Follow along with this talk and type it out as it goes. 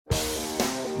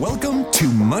Welcome to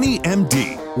Money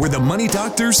MD, where the money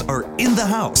doctors are in the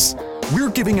house.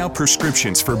 We're giving out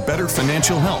prescriptions for better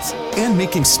financial health and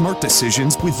making smart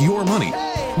decisions with your money.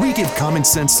 We give common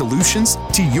sense solutions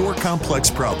to your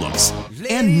complex problems.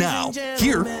 And now,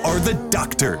 here are the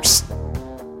doctors.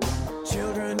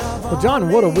 Well,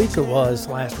 John, what a week it was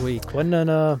last week. Wasn't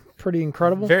it pretty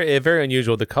incredible? Very, very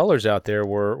unusual. The colors out there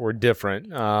were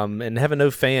different, and having no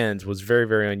fans was very,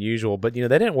 very unusual. But, they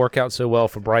didn't work out so well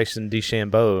for Bryson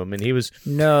DeChambeau. I mean,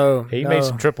 he made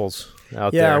some triples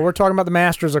out there. Yeah, we're talking about the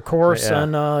Masters, of course. Yeah.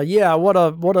 And,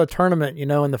 what a tournament,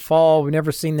 in the fall. We've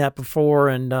never seen that before.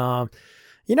 And,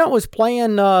 it was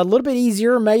playing a little bit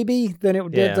easier maybe than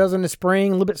it does in the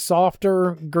spring, a little bit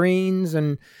softer greens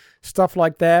and stuff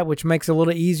like that, which makes it a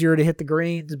little easier to hit the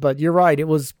greens. But you're right, it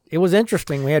was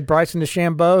interesting. We had Bryson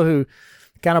DeChambeau, who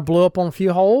kind of blew up on a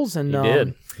few holes,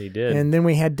 and he did. And then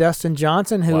we had Dustin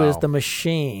Johnson, who is the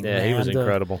machine. Yeah, he was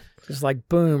incredible. Just like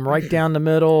boom, right down the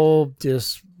middle,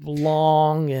 just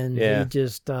long, and he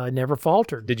just never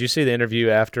faltered. Did you see the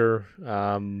interview after?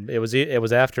 It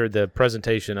was after the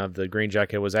presentation of the green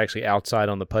jacket. It was actually outside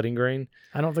on the putting green.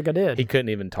 I don't think I did. He couldn't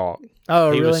even talk.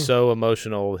 Oh, he really? was so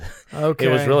emotional. Okay. It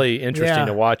was really interesting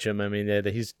to watch him. I mean,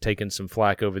 he's taken some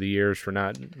flack over the years for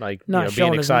not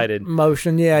being excited.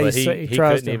 Emotion, yeah. But he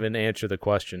couldn't even answer the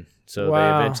question. So they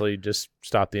eventually just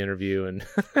stopped the interview. And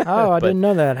I didn't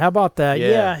know that. How about that?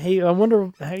 Yeah. I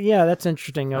wonder. Yeah, that's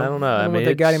interesting. I don't know. I mean, what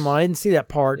they got him on. I didn't see that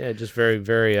part. Yeah, just very,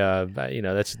 very.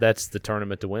 That's the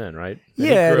tournament to win, right? And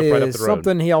yeah, he grew it up right is up the road.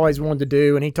 Something he always wanted to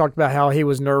do, and he talked about how he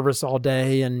was nervous all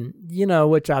day, and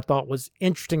which I thought was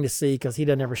interesting to see because he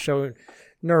doesn't ever show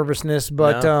nervousness.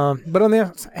 But but on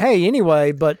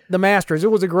the the Masters,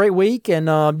 it was a great week, and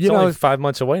it's only 5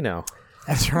 months away now.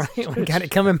 That's right. We got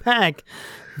it coming back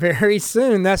very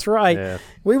soon. That's right. Yeah.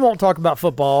 We won't talk about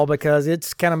football because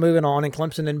it's kind of moving on and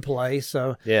Clemson didn't play.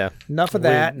 So enough of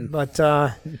that. But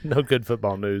no good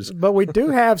football news. But we do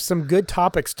have some good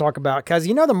topics to talk about because,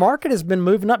 the market has been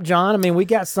moving up, John. I mean, we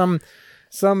got some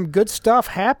good stuff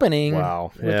happening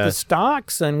with the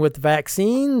stocks and with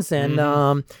vaccines. And,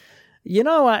 I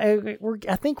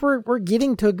think we're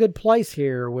getting to a good place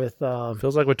here with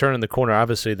feels like we're turning the corner.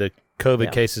 Obviously, the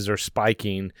COVID cases are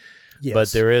spiking. Yes.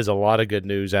 But there is a lot of good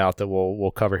news out that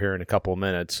we'll cover here in a couple of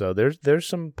minutes. So there's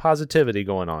some positivity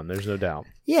going on. There's no doubt.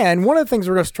 Yeah, and one of the things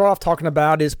we're going to start off talking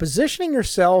about is positioning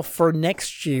yourself for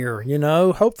next year,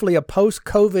 hopefully a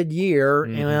post-COVID year,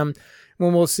 and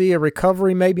when we'll see a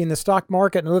recovery maybe in the stock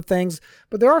market and other things.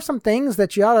 But there are some things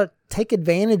that you ought to take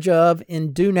advantage of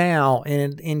and do now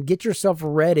and get yourself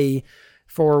ready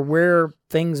for where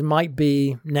things might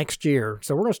be next year.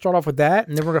 So we're going to start off with that,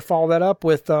 and then we're going to follow that up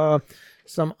with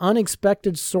some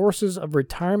unexpected sources of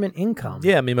retirement income.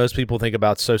 Yeah, I mean, most people think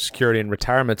about Social Security and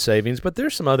retirement savings, but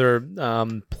there's some other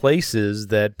places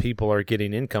that people are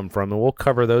getting income from, and we'll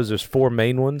cover those. There's four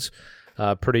main ones.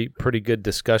 Pretty good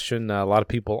discussion. A lot of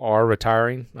people are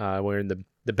retiring. We're in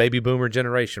the baby boomer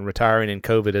generation retiring, and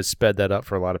COVID has sped that up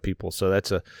for a lot of people. So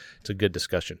it's a good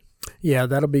discussion. Yeah,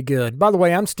 that'll be good. By the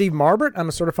way, I'm Steve Marbert. I'm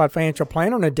a certified financial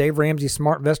planner and a Dave Ramsey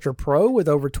SmartVestor Pro with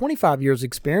over 25 years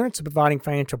experience in providing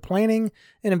financial planning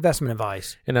and investment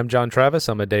advice. And I'm John Travis.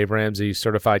 I'm a Dave Ramsey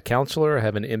certified counselor. I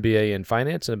have an MBA in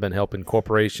finance and have been helping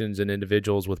corporations and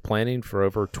individuals with planning for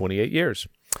over 28 years.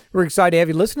 We're excited to have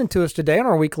you listening to us today on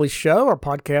our weekly show. Our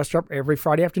podcasts are up every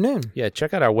Friday afternoon. Yeah,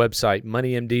 check out our website,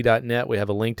 moneymd.net. We have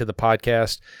a link to the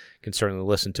podcast. You can certainly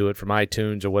listen to it from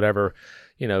iTunes or whatever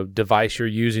device you're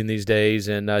using these days,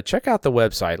 and check out the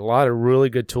website. A lot of really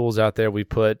good tools out there. We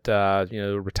put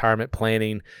retirement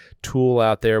planning tool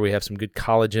out there. We have some good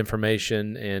college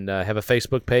information, and have a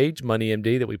Facebook page, Money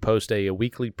MD, that we post a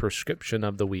weekly prescription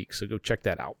of the week. So go check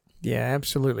that out. Yeah,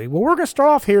 absolutely. Well, we're going to start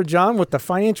off here, John, with the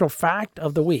financial fact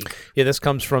of the week. Yeah, this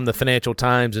comes from the Financial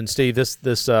Times. And Steve,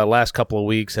 this last couple of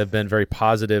weeks have been very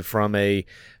positive from a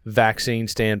vaccine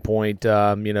standpoint.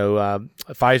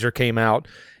 Pfizer came out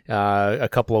a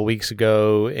couple of weeks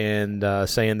ago and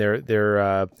saying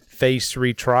their phase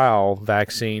 3 trial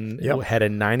vaccine had a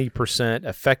 90%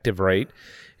 effective rate.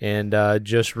 And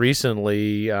just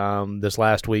recently, this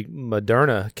last week,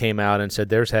 Moderna came out and said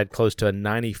theirs had close to a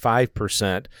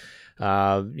 95%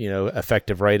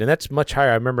 effective rate, and that's much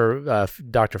higher. I remember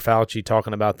Dr. Fauci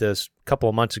talking about this a couple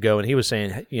of months ago, and he was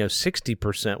saying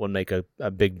 60% would make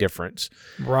a big difference.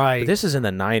 Right. But this is in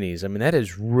the 90s. I mean, that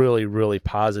is really, really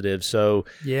positive. So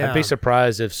I'd be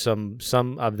surprised if some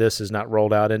of this is not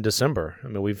rolled out in December. I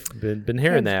mean, we've been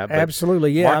hearing that. But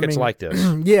absolutely, yeah. Markets like this.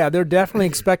 Yeah, they're definitely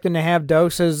expecting to have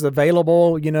doses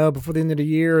available, before the end of the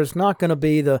year. It's not going to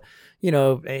be the,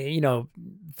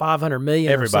 500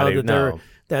 million Everybody, or so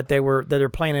that that they're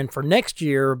planning for next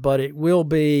year, but it will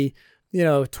be,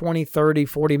 20, 30,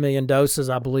 40 million doses,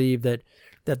 I believe, that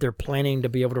they're planning to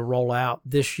be able to roll out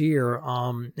this year.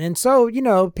 And so,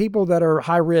 people that are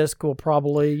high risk will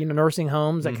probably, nursing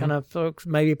homes, that kind of folks,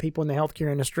 maybe people in the healthcare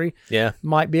industry,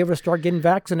 might be able to start getting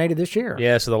vaccinated this year.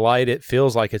 Yeah, so the light, it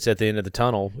feels like it's at the end of the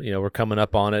tunnel. We're coming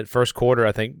up on it. First quarter,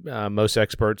 I think most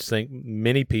experts think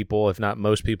many people, if not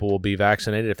most people, will be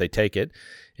vaccinated if they take it.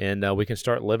 And we can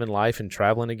start living life and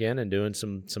traveling again and doing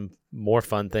some more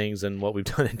fun things than what we've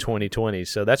done in 2020.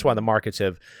 So that's why the markets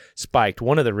have spiked.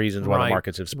 One of the reasons why the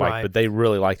markets have spiked, but they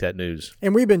really like that news.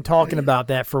 And we've been talking about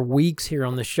that for weeks here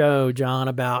on the show, John,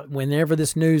 about whenever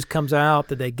this news comes out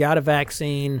that they got a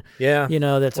vaccine,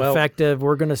 that's effective,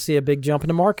 we're going to see a big jump in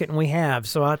the market, and we have.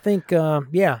 So I think,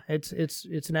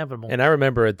 it's inevitable. And I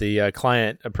remember at the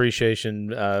client appreciation,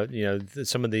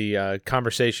 some of the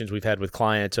conversations we've had with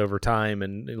clients over time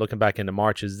and looking back into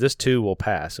March is this too will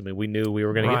pass. I mean, we knew we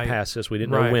were going to get past this. We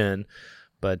didn't know when.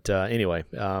 But anyway,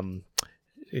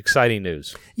 exciting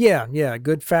news. Yeah,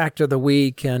 good fact of the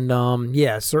week. And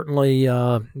certainly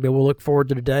we'll look forward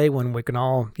to the day when we can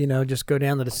all, just go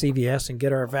down to the CVS and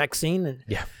get our vaccine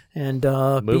and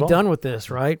be done with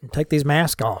this, right? And take these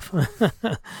masks off.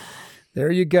 There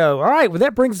you go. All right, well,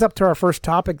 that brings us up to our first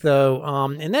topic, though,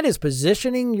 and that is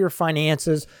positioning your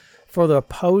finances for the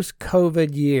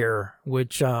post-COVID year,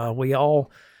 which we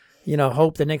all,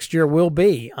 hope the next year will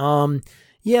be.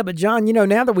 But John,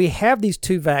 now that we have these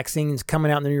 2 vaccines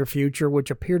coming out in the near future,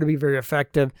 which appear to be very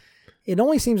effective, it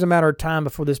only seems a matter of time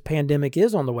before this pandemic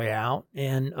is on the way out.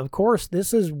 And of course,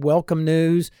 this is welcome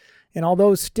news. And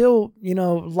although it's still,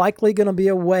 likely going to be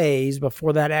a ways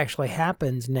before that actually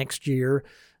happens next year,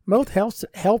 most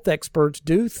health experts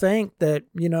do think that,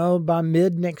 by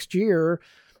mid next year,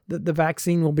 the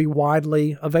vaccine will be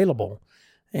widely available.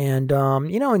 And,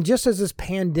 and just as this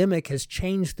pandemic has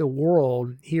changed the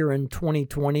world here in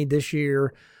 2020, this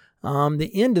year,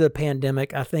 the end of the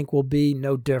pandemic, I think, will be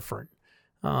no different.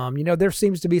 There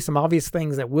seems to be some obvious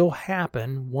things that will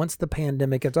happen once the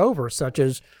pandemic is over, such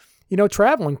as,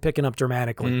 traveling picking up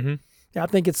dramatically. Mm-hmm. I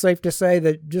think it's safe to say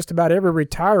that just about every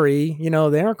retiree,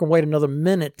 they aren't going to wait another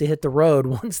minute to hit the road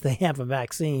once they have a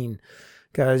vaccine.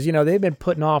 Because, they've been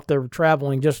putting off their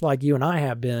traveling just like you and I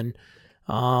have been.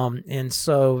 And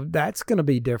so that's going to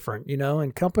be different,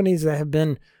 and companies that have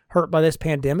been hurt by this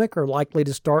pandemic are likely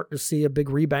to start to see a big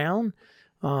rebound.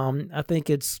 I think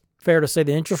it's fair to say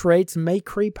the interest rates may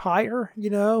creep higher,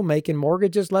 making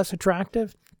mortgages less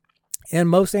attractive. And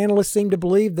most analysts seem to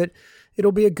believe that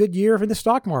it'll be a good year for the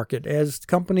stock market as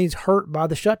companies hurt by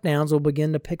the shutdowns will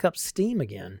begin to pick up steam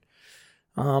again.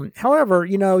 However,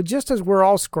 just as we're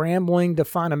all scrambling to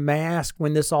find a mask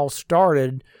when this all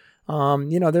started,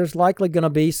 there's likely going to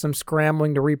be some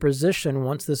scrambling to reposition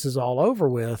once this is all over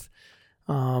with.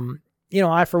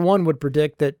 I, for one, would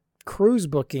predict that cruise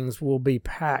bookings will be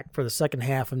packed for the second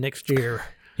half of next year.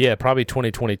 Yeah, probably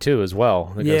 2022 as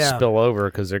well. They're going to spill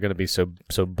over because they're going to be so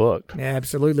booked. Yeah,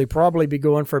 absolutely. Probably be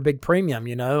going for a big premium,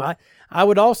 I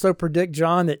would also predict,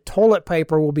 John, that toilet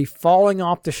paper will be falling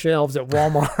off the shelves at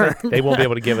Walmart. They won't be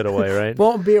able to give it away, right?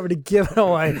 Won't be able to give it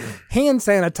away. Hand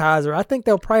sanitizer. I think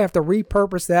they'll probably have to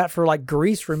repurpose that for like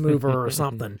grease remover or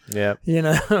something. Yeah.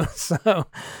 So,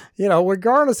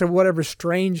 regardless of whatever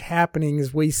strange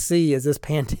happenings we see as this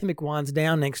pandemic winds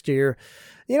down next year,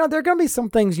 there are going to be some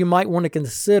things you might want to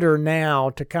consider now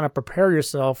to kind of prepare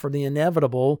yourself for the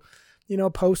inevitable,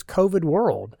 post-COVID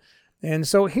world. And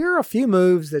so here are a few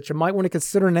moves that you might want to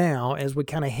consider now as we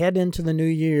kind of head into the new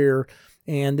year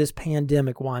and this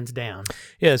pandemic winds down.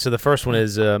 Yeah, so the first one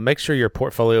is make sure your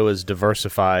portfolio is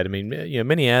diversified. I mean,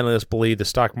 many analysts believe the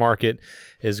stock market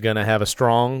is going to have a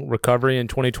strong recovery in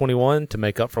 2021 to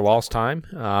make up for lost time.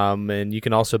 And you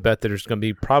can also bet that there's going to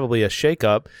be probably a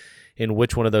shakeup in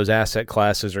which one of those asset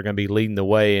classes are going to be leading the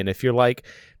way. And if you're like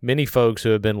many folks who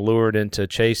have been lured into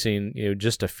chasing,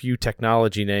 just a few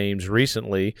technology names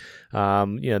recently,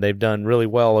 they've done really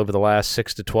well over the last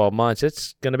 6 to 12 months.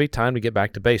 It's going to be time to get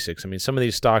back to basics. I mean, some of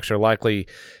these stocks are likely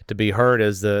to be hurt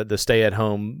as the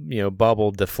stay-at-home,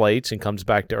 bubble deflates and comes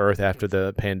back to earth after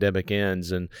the pandemic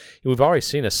ends. And we've already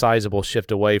seen a sizable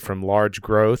shift away from large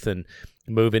growth and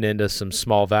moving into some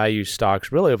small value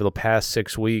stocks really over the past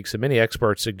 6 weeks. And many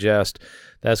experts suggest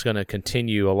that's going to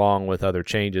continue along with other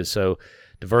changes. So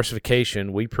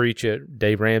diversification, we preach it.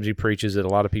 Dave Ramsey preaches it. A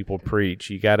lot of people preach.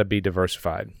 You got to be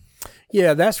diversified.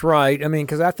 Yeah, that's right. I mean,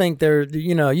 because I think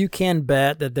you can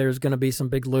bet that there's going to be some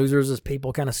big losers as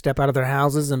people kind of step out of their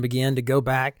houses and begin to go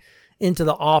back into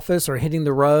the office or hitting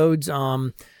the roads.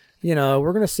 We're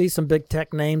going to see some big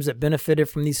tech names that benefited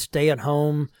from these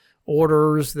stay-at-home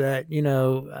orders that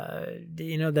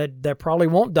that probably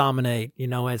won't dominate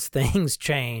as things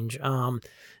change, and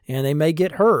they may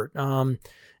get hurt. And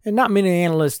not many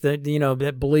analysts that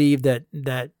that believe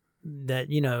that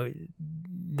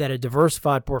a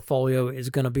diversified portfolio is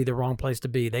going to be the wrong place to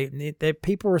be. They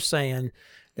people are saying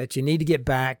that you need to get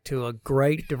back to a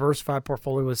great diversified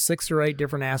portfolio with 6 or 8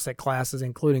 different asset classes,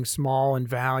 including small and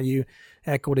value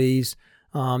equities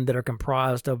that are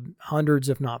comprised of hundreds,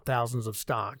 if not thousands, of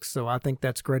stocks. So I think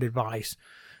that's great advice.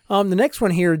 The next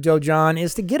one here, Joe John,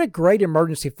 is to get a great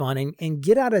emergency fund and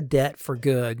get out of debt for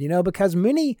good, because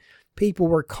many people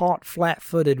were caught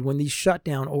flat-footed when these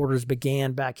shutdown orders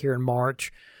began back here in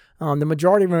March. The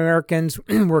majority of Americans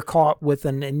were caught with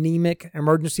an anemic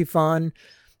emergency fund,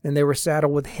 and they were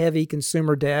saddled with heavy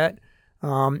consumer debt.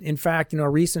 In fact, a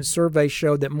recent survey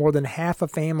showed that more than half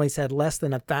of families had less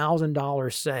than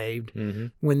 $1,000 saved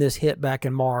when this hit back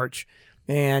in March.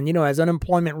 And, as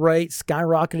unemployment rate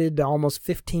skyrocketed to almost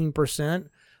 15%,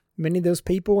 many of those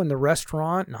people in the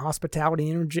restaurant and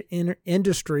hospitality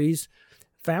industries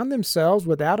found themselves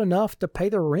without enough to pay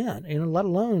their rent, let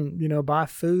alone, buy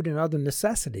food and other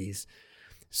necessities.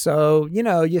 So,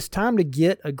 it's time to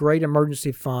get a great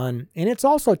emergency fund. And it's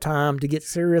also time to get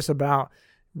serious about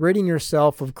ridding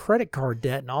yourself of credit card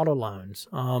debt and auto loans.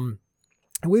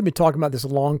 We've been talking about this a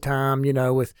long time,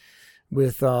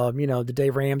 with the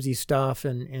Dave Ramsey stuff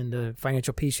and the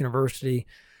Financial Peace University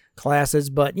classes.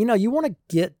 But, you want to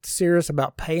get serious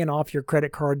about paying off your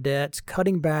credit card debts,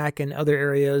 cutting back in other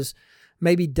areas,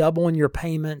 maybe doubling your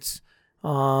payments,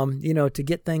 to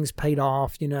get things paid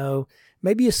off.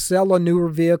 Maybe you sell a newer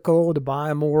vehicle to buy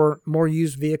a more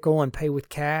used vehicle and pay with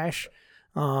cash.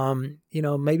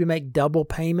 Maybe make double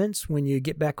payments when you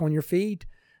get back on your feet.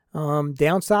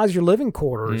 Downsize your living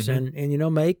quarters and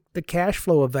make the cash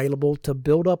flow available to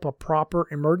build up a proper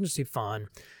emergency fund.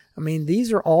 I mean,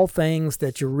 these are all things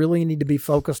that you really need to be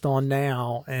focused on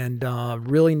now and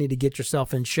really need to get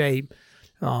yourself in shape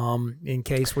in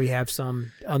case we have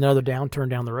another downturn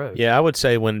down the road. Yeah, I would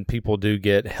say when people do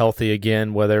get healthy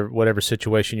again, whatever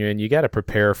situation you're in, you got to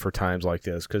prepare for times like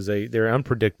this because they're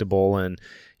unpredictable. And,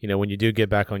 when you do get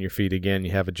back on your feet again, you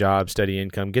have a job, steady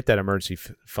income, get that emergency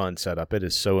fund set up. It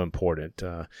is so important.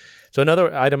 So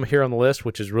another item here on the list,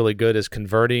 which is really good, is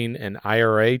converting an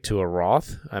IRA to a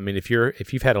Roth. I mean, if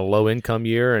you've had a low income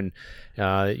year and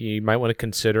you might want to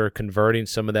consider converting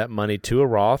some of that money to a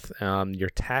Roth. You're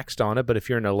taxed on it, but if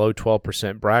you're in a low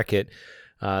 12% bracket,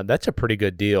 that's a pretty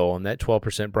good deal. And that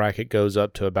 12% bracket goes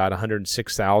up to about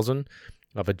 $106,000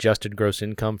 of adjusted gross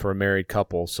income for a married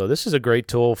couple. So this is a great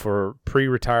tool for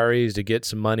pre-retirees to get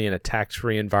some money in a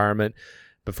tax-free environment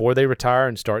before they retire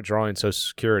and start drawing Social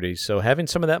Security. So having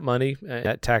some of that money,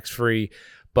 that tax-free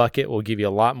bucket, will give you a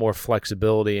lot more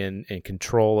flexibility and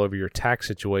control over your tax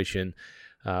situation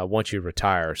once you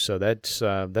retire. So that's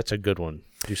a good one.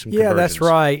 Do some conversions. Yeah, that's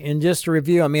right. And just to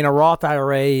review, I mean, a Roth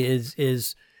IRA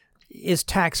is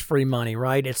tax-free money,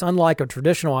 right? It's unlike a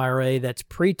traditional IRA that's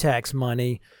pre-tax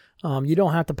money. You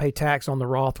don't have to pay tax on the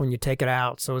Roth when you take it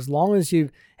out. So as long as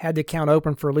you've had the account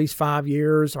open for at least 5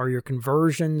 years or your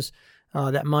conversions,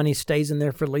 that money stays in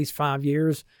there for at least 5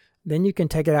 years, then you can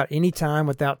take it out anytime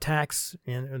without tax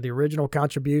and the original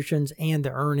contributions and the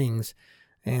earnings.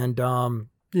 And,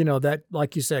 that,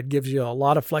 like you said, gives you a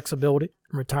lot of flexibility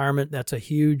in retirement. That's a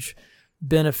huge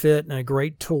benefit and a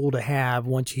great tool to have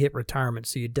once you hit retirement.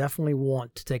 So you definitely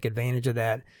want to take advantage of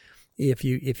that if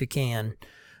you can.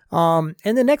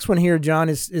 And the next one here, John,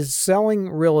 is selling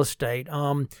real estate.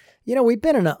 We've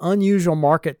been in an unusual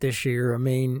market this year. I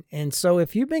mean, and so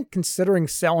if you've been considering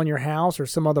selling your house or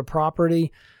some other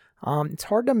property, it's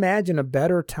hard to imagine a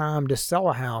better time to sell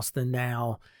a house than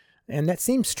now. And that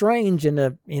seems strange in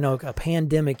a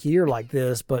pandemic year like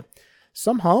this, but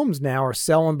some homes now are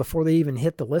selling before they even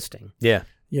hit the listing. Yeah.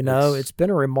 It's been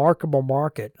a remarkable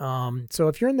market. So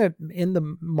if you're in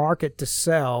the market to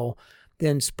sell,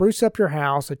 then spruce up your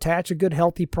house, attach a good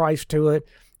healthy price to it,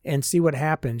 and see what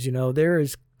happens. There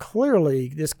is clearly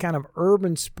this kind of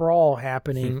urban sprawl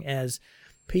happening as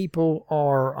people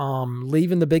are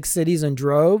leaving the big cities in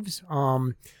droves.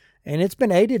 And it's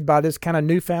been aided by this kind of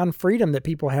newfound freedom that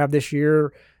people have this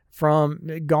year from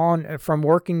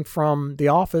working from the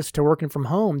office to working from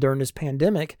home during this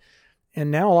pandemic.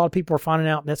 And now a lot of people are finding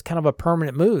out that's kind of a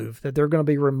permanent move, that they're going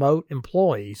to be remote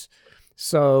employees.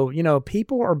 So,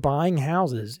 people are buying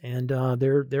houses and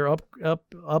they're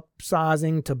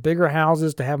upsizing to bigger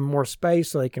houses to have more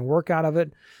space so they can work out of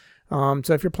it.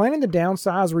 So if you're planning to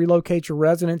downsize, relocate your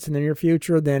residence in the near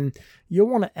future, then you'll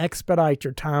want to expedite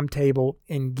your timetable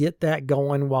and get that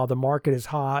going while the market is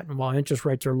hot and while interest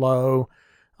rates are low.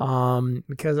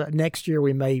 because next year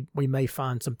we may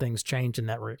find some things change in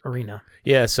that arena.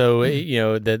 Yeah, so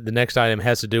the next item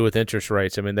has to do with interest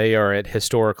rates. I mean, they are at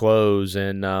historic lows,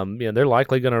 and they're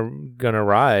likely gonna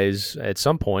rise at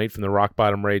some point from the rock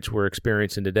bottom rates we're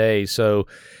experiencing today. So,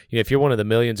 if you're one of the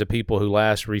millions of people who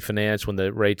last refinanced when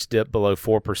the rates dipped below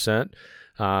 4%,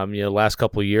 last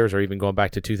couple of years, or even going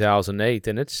back to 2008,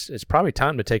 then it's probably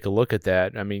time to take a look at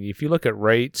that. I mean, if you look at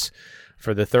rates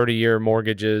for the 30-year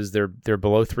mortgages, they're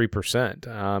below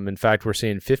 3%. In fact, we're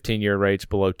seeing 15-year rates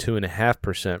below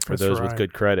 2.5% for those with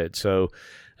good credit. So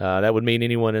that would mean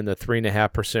anyone in the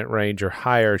 3.5% range or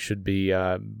higher should be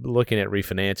looking at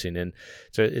refinancing. And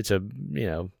so it's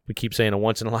we keep saying a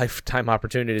once in a lifetime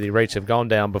opportunity. The rates have gone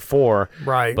down before,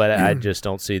 right? But I just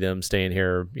don't see them staying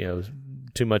here,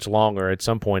 too much longer. At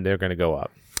some point, they're going to go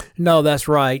up. No, that's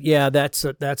right. Yeah, that's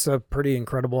a pretty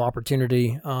incredible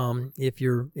opportunity. If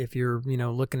you're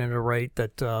looking at a rate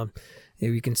that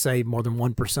you can save more than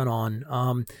 1% on.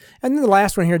 And then the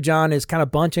last one here, John, is kind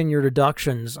of bunching your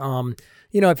deductions.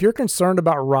 If you're concerned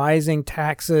about rising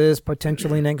taxes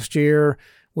potentially next year,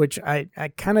 which I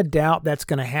kind of doubt that's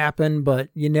going to happen, but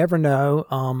you never know.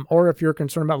 Or if you're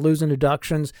concerned about losing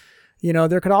deductions,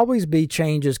 there could always be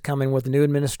changes coming with the new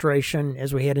administration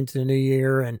as we head into the new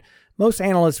year. And most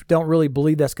analysts don't really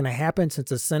believe that's going to happen since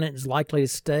the Senate is likely to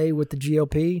stay with the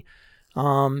GOP.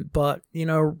 But,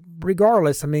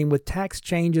 regardless, I mean, with tax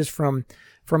changes from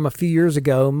a few years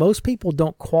ago, most people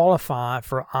don't qualify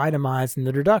for itemizing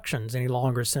the deductions any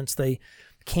longer since they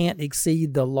can't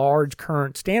exceed the large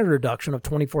current standard deduction of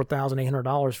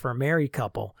 $24,800 for a married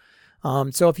couple.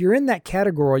 So if you're in that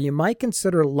category, you might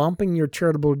consider lumping your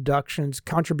charitable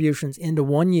contributions into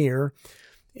 1 year,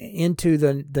 into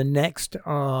the next,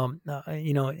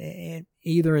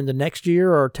 either in the next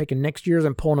year or taking next year's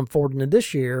and pulling them forward into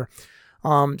this year,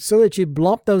 so that you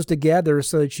lump those together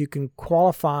so that you can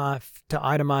qualify to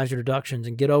itemize your deductions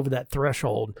and get over that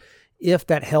threshold, if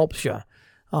that helps you.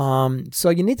 So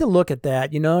you need to look at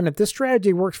that, and if this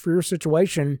strategy works for your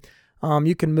situation,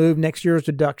 you can move next year's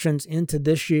deductions into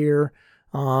this year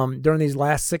during these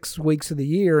last 6 weeks of the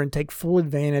year and take full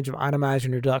advantage of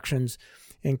itemizing deductions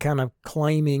and kind of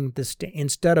claiming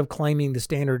instead of claiming the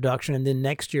standard deduction, and then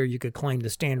next year you could claim the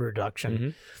standard deduction. Mm-hmm.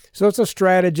 So it's a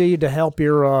strategy to help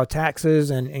your taxes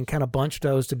and kind of bunch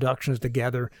those deductions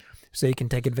together so you can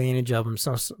take advantage of them.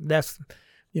 So that's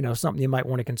something you might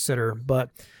want to consider.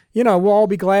 But we'll all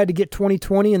be glad to get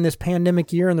 2020 in this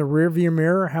pandemic year in the rearview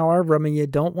mirror. However, I mean, you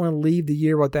don't want to leave the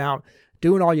year without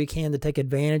doing all you can to take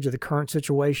advantage of the current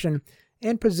situation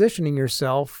and positioning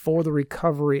yourself for the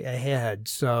recovery ahead.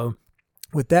 So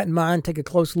with that in mind, take a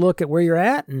close look at where you're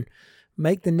at and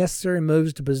make the necessary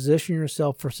moves to position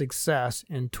yourself for success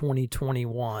in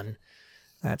 2021.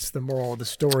 That's the moral of the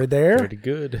story there. Pretty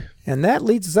good. And that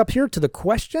leads us up here to the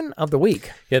question of the week.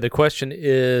 Yeah, the question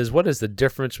is, what is the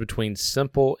difference between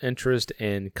simple interest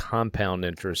and compound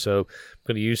interest? So I'm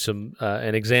going to use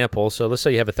an example. So let's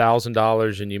say you have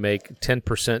 $1,000 and you make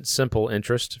 10% simple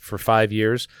interest for 5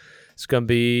 years. It's going to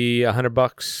be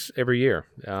 $100 every year.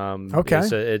 Okay.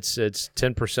 It's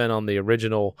 10% on the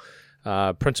original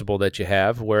principal that you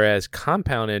have, whereas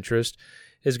compound interest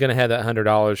is going to have that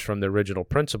 $100 from the original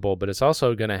principal, but it's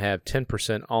also going to have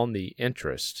 10% on the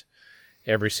interest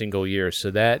every single year.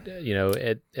 So that,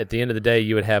 at the end of the day,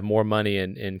 you would have more money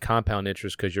in compound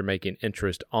interest because you're making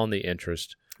interest on the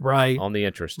interest. Right. On the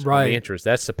interest. Right. On the interest.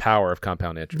 That's the power of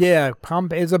compound interest. Yeah.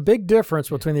 There's a big difference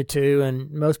between the two, and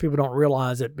most people don't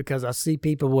realize it because I see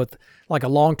people with like a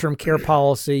long-term care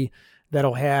policy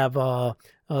that'll have a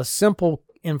simple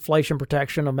inflation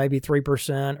protection of maybe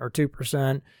 3% or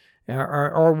 2%.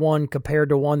 Or one compared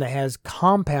to one that has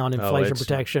compound inflation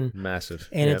protection. Massive.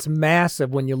 And it's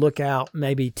massive when you look out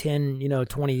maybe 10,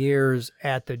 20 years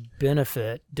at the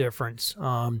benefit difference.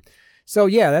 So,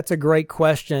 yeah, that's a great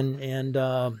question. And,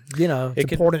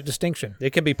 it's important distinction.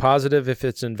 It can be positive if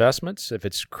it's investments. If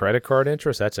it's credit card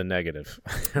interest, that's a negative.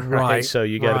 Right. So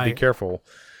you got to be careful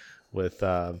with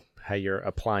how you're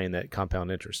applying that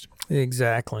compound interest.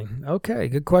 Exactly. Okay,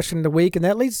 good question of the week. And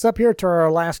that leads us up here to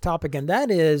our last topic, and that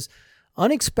is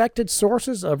unexpected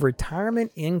sources of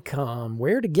retirement income.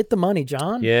 Where to get the money,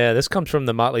 John? Yeah, this comes from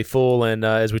the Motley Fool, and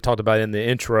as we talked about in the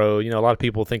intro, a lot of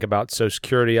people think about Social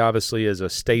Security, obviously, as a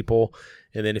staple.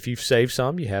 And then if you've saved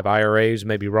some, you have IRAs,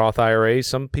 maybe Roth IRAs.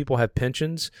 Some people have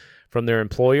pensions from their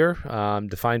employer,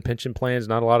 defined pension plans.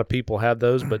 Not a lot of people have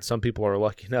those, but some people are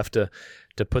lucky enough to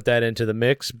put that into the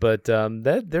mix. But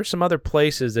there's some other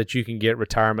places that you can get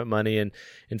retirement money. And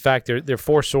in fact, there are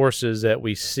 4 sources that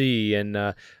we see. And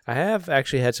I have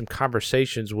actually had some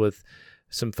conversations with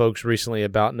some folks recently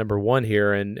about number 1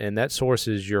 here, and that source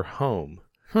is your home.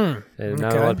 And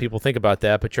not a lot of people think about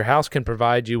that, but your house can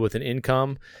provide you with an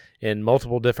income in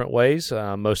multiple different ways.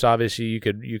 Most obviously, you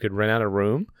could rent out a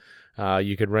room.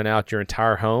 You could rent out your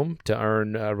entire home to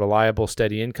earn a reliable,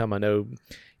 steady income. I know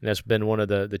that's been one of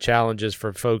the challenges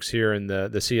for folks here in the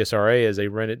CSRA is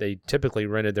they typically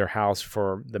rented their house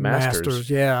for the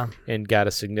masters, and got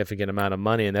a significant amount of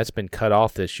money, and that's been cut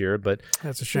off this year. But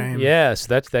that's a shame. Yes,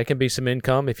 that can be some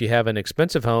income. If you have an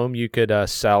expensive home, you could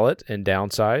sell it and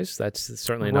downsize. That's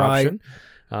certainly an option.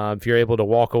 If you're able to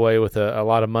walk away with a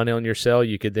lot of money on your sale,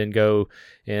 you could then go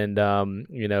and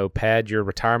pad your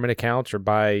retirement accounts or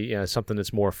buy something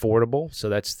that's more affordable. So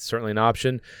that's certainly an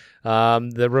option.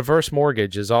 The reverse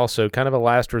mortgage is also kind of a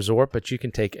last resort, but you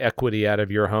can take equity out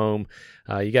of your home.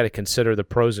 You got to consider the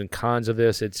pros and cons of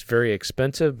this. It's very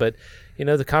expensive, but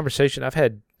the conversation I've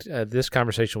had this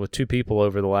conversation with two people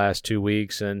over the last 2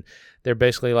 weeks, and they're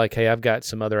basically like, hey, I've got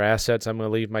some other assets I'm going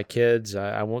to leave my kids.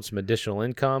 I want some additional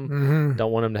income.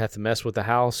 Don't want them to have to mess with the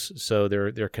house. So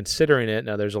they're considering it.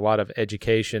 Now, there's a lot of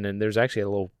education, and there's actually a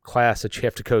little class that you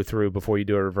have to go through before you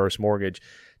do a reverse mortgage.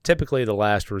 Typically the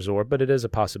last resort, but it is a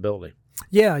possibility.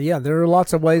 Yeah. There are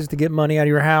lots of ways to get money out of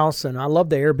your house, and I love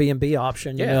the Airbnb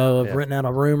option, of renting out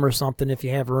a room or something if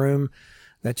you have room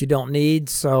that you don't need.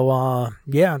 So,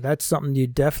 that's something you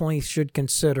definitely should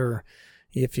consider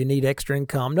if you need extra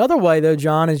income. Another way, though,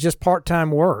 John, is just part-time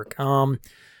work.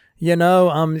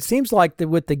 It seems like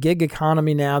with the gig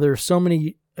economy now, there's so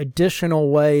many additional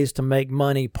ways to make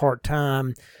money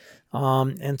part-time.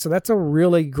 And so that's a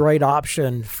really great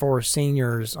option for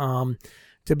seniors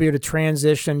to be able to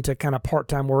transition to kind of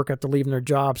part-time work after leaving their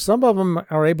job. Some of them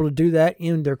are able to do that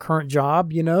in their current job,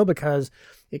 because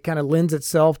it kind of lends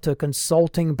itself to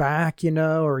consulting back,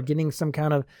 or getting some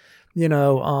kind of,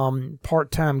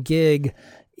 part-time gig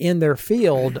in their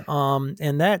field.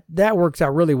 And that works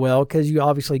out really well because you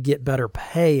obviously get better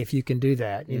pay if you can do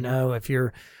that, if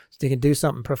you can do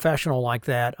something professional like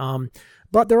that.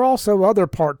 But there are also other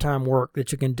part-time work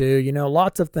that you can do,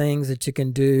 lots of things that you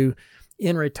can do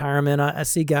in retirement. I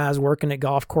see guys working at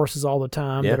golf courses all the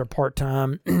time that are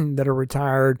part-time, that are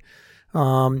retired.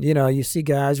 You see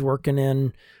guys working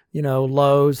in,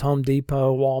 Lowe's, Home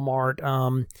Depot, Walmart,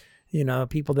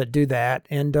 people that do that.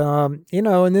 And,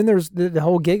 and then there's the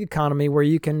whole gig economy where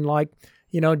you can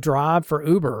drive for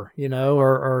Uber,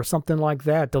 or something like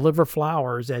that, deliver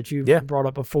flowers that you brought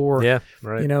up before,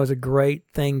 is a great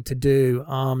thing to do.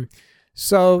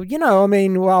 So, while,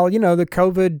 the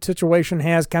COVID situation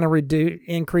has kind of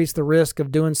increased the risk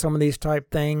of doing some of these type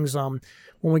things,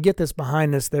 when we get this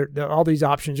behind us, all these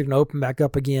options are going to open back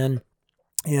up again.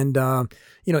 And,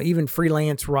 even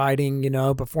freelance writing,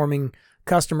 performing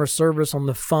customer service on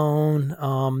the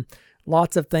phone,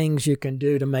 lots of things you can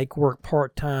do to make work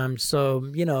part-time.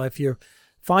 So, if you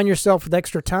find yourself with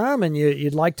extra time and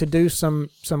you'd like to do some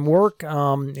work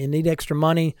and need extra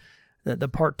money, the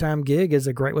part-time gig is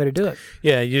a great way to do it.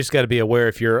 Yeah, you just got to be aware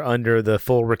if you're under the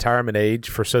full retirement age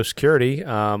for Social Security,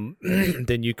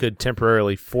 then you could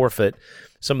temporarily forfeit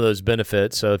some of those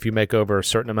benefits. So if you make over a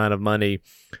certain amount of money,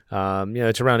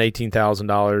 it's around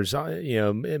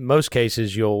 $18,000. In most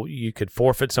cases, you could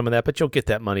forfeit some of that, but you'll get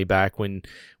that money back when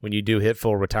you do hit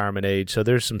full retirement age. So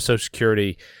there's some Social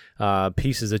Security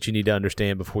pieces that you need to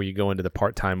understand before you go into the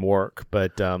part-time work.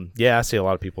 But I see a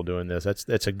lot of people doing this.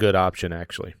 That's a good option,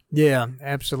 actually. Yeah,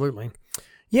 absolutely.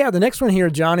 Yeah, the next one here,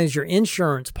 John, is your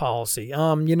insurance policy.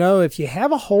 If you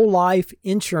have a whole life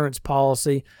insurance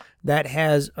policy that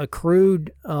has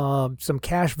accrued some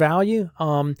cash value,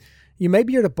 you may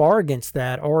be able to borrow against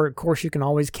that, or of course you can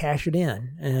always cash it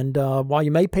in. And while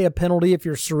you may pay a penalty if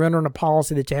you're surrendering a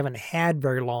policy that you haven't had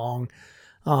very long,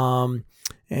 and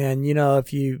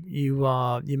if you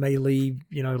may leave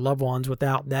loved ones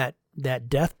without that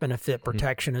death benefit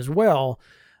protection as well.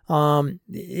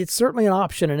 It's certainly an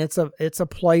option, and it's a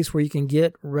place where you can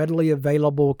get readily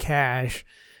available cash.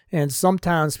 And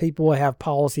sometimes people will have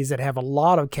policies that have a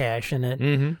lot of cash in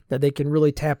it that they can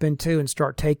really tap into and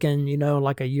start taking,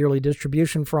 like a yearly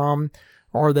distribution from,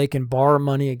 or they can borrow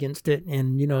money against it.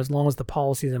 And, as long as the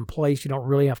policy is in place, you don't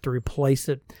really have to repay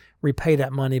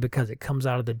that money because it comes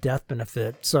out of the death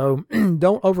benefit. So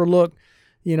don't overlook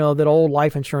that old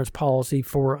life insurance policy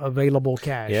for available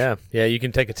cash. Yeah, you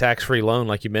can take a tax-free loan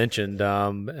like you mentioned,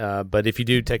 but if you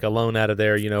do take a loan out of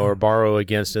there, or borrow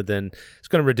against it, then it's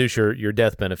going to reduce your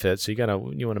death benefit. So you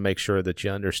want to make sure that you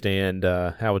understand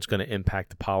how it's going to impact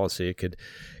the policy. It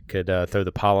could throw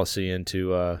the policy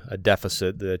into a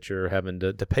deficit that you're having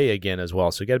to pay again as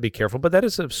well. So you got to be careful. But that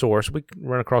is a source. We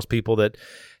run across people that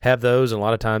have those, and a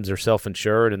lot of times they're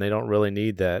self-insured and they don't really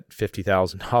need that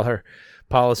 $50,000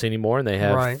 policy anymore, and they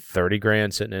have Right.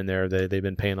 $30,000 sitting in there. They've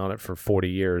been paying on it for 40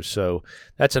 years, so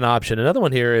that's an option. Another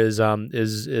one here is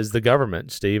the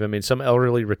government, Steve. I mean, some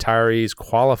elderly retirees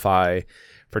qualify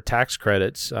for tax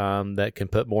credits that can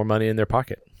put more money in their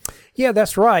pocket. Yeah,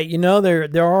 that's right.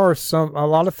 There are a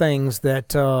lot of things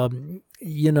that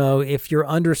if you're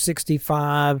under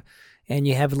 65 and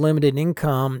you have limited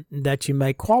income that you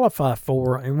may qualify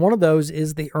for, and one of those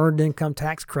is the earned income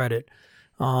tax credit.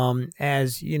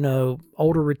 As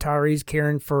older retirees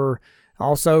caring for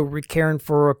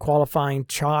a qualifying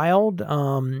child,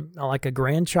 like a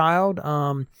grandchild,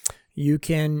 you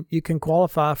can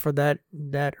qualify for that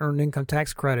earned income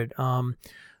tax credit.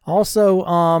 Also,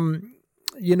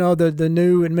 the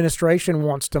new administration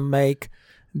wants to make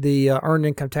the earned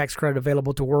income tax credit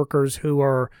available to workers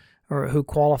who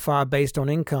qualify based on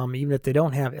income, even if they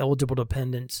don't have eligible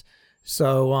dependents.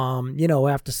 So, we'll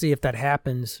have to see if that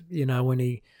happens, when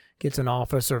he gets in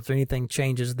office or if anything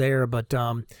changes there. But,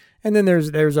 and then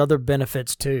there's other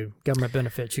benefits too, government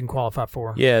benefits you can qualify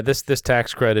for. Yeah, this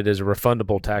tax credit is a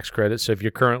refundable tax credit. So if you're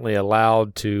currently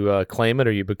allowed to claim it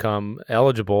or you become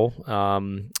eligible,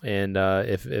 and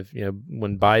if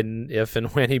when Biden, if and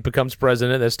when he becomes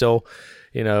president, that's still,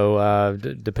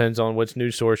 depends on which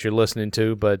news source you're listening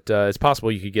to, but it's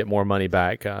possible you could get more money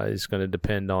back. It's going to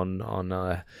depend on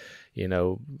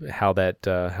how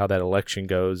that election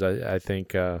goes. I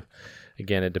think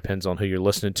again, it depends on who you're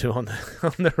listening to on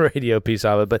the radio piece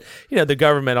of it. But the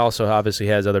government also obviously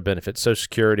has other benefits: Social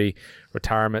Security,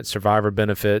 retirement, survivor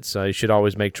benefits. You should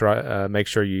always make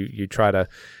sure you try to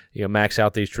max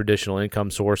out these traditional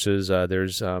income sources.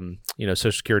 There's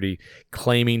Social Security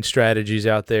claiming strategies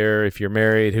out there. If you're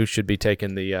married, who should be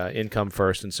taking the income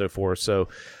first, and so forth. So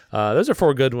those are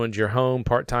 4 good ones: your home,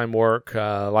 part-time work,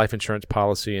 life insurance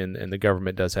policy, and the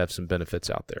government does have some benefits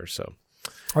out there. So,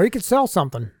 or you could sell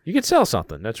something. You could sell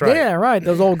something. That's right. Yeah, right.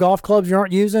 Those old golf clubs you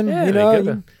aren't using. Yeah,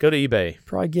 go to eBay.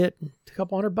 Probably get a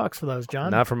couple $100 for those,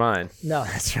 John. Not for mine. No,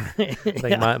 that's right. I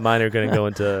think mine are going to go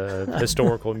into a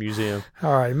historical museum.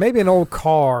 All right, maybe an old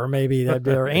car, maybe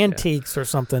or antiques or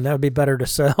something. That would be better to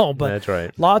sell. But that's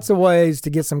right. Lots of ways to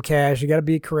get some cash. You got to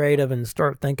be creative and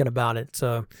start thinking about it.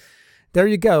 So there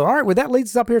you go. All right, well, that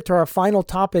leads us up here to our final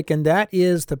topic, and that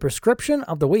is the prescription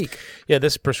of the week. Yeah,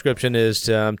 this prescription is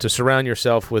to surround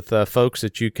yourself with folks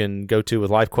that you can go to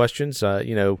with life questions.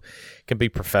 Can be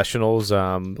professionals,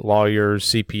 lawyers,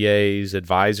 CPAs,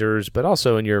 advisors, but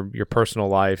also in your personal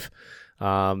life.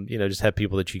 Just have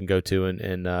people that you can go to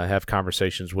and have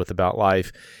conversations with about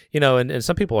life. And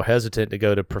some people are hesitant to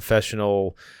go to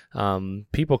professional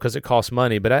people because it costs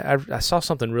money. But I saw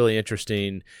something really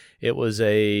interesting. It was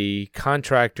a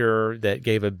contractor that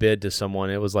gave a bid to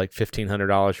someone. It was like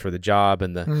 $1,500 for the job,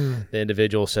 and the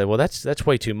individual said, "Well, that's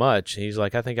way too much." And he's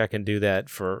like, "I think I can do that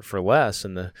for less."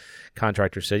 And the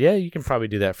contractor said, "Yeah, you can probably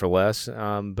do that for less,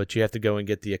 but you have to go and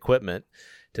get the equipment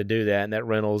to do that, and that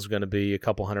rental is going to be a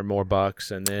couple $100 more,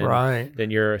 and then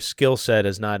your skill set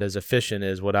is not as efficient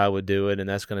as what I would do it, and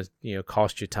that's going to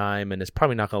cost you time, and it's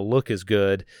probably not going to look as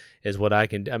good as what I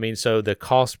can. I mean, so the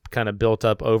cost kind of built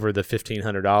up over the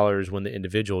 $1,500 when the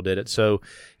individual did it. So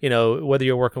whether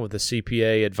you're working with a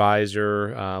CPA,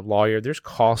 advisor, lawyer, there's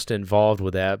cost involved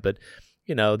with that, but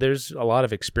there's a lot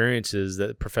of experiences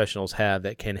that professionals have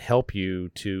that can help you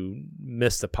to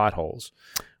miss the potholes,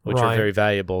 which are very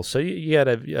valuable. So you got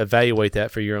to evaluate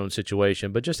that for your own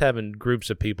situation. But just having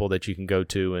groups of people that you can go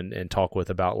to and talk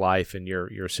with about life and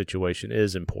your situation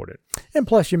is important. And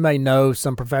plus, you may know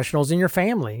some professionals in your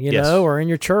family, or in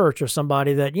your church, or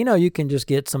somebody that, you can just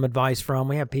get some advice from.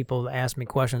 We have people that ask me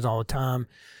questions all the time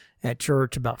at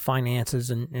church about finances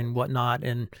and whatnot.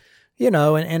 And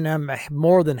and I'm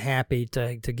more than happy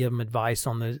to give them advice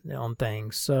on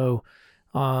things. So,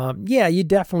 you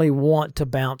definitely want to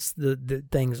bounce the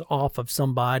things off of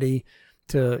somebody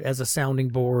as a sounding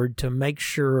board to make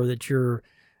sure that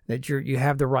you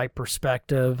have the right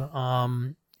perspective.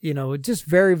 It's just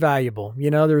very valuable.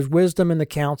 There's wisdom in the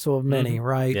counsel of many,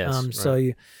 right? Yes,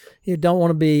 So you don't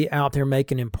want to be out there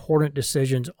making important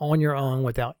decisions on your own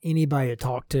without anybody to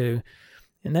talk to.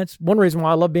 And that's one reason why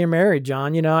I love being married,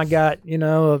 John. I got,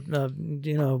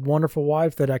 a wonderful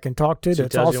wife that I can talk to. She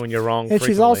tells you when you're wrong. And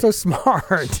she's also smart.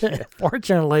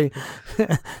 Fortunately,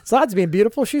 besides being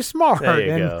beautiful, she's smart. There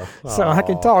you go. So I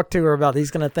can talk to her about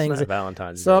these kind of things. It's not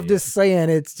Valentine's so Day I'm just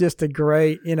saying, it's just a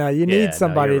great, you need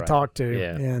somebody to talk to.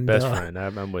 Yeah, and, best friend.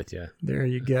 I'm with you. There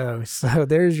you go. So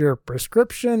there's your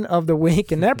prescription of the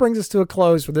week. And that brings us to a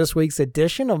close for this week's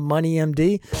edition of Money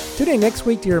MD. Tune in next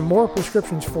week to hear more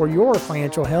prescriptions for your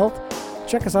financial health.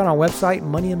 Check us out on our website,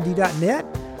 moneymd.net.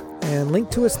 And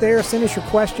link to us there. Send us your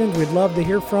questions. We'd love to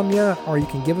hear from you. Or you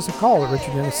can give us a call at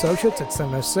Richard and Associates at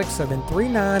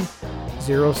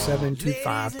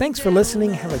 706-739-0725. Thanks for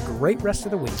listening. Have a great rest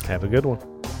of the week. Have a good one.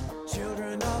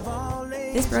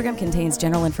 This program contains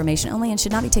general information only and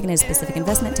should not be taken as specific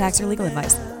investment, tax, or legal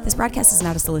advice. This broadcast is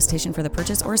not a solicitation for the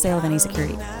purchase or sale of any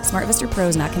security. SmartVestor Pro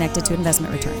is not connected to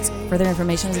investment returns. Further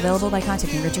information is available by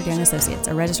contacting Richard Young Associates,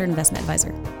 a registered investment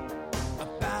advisor.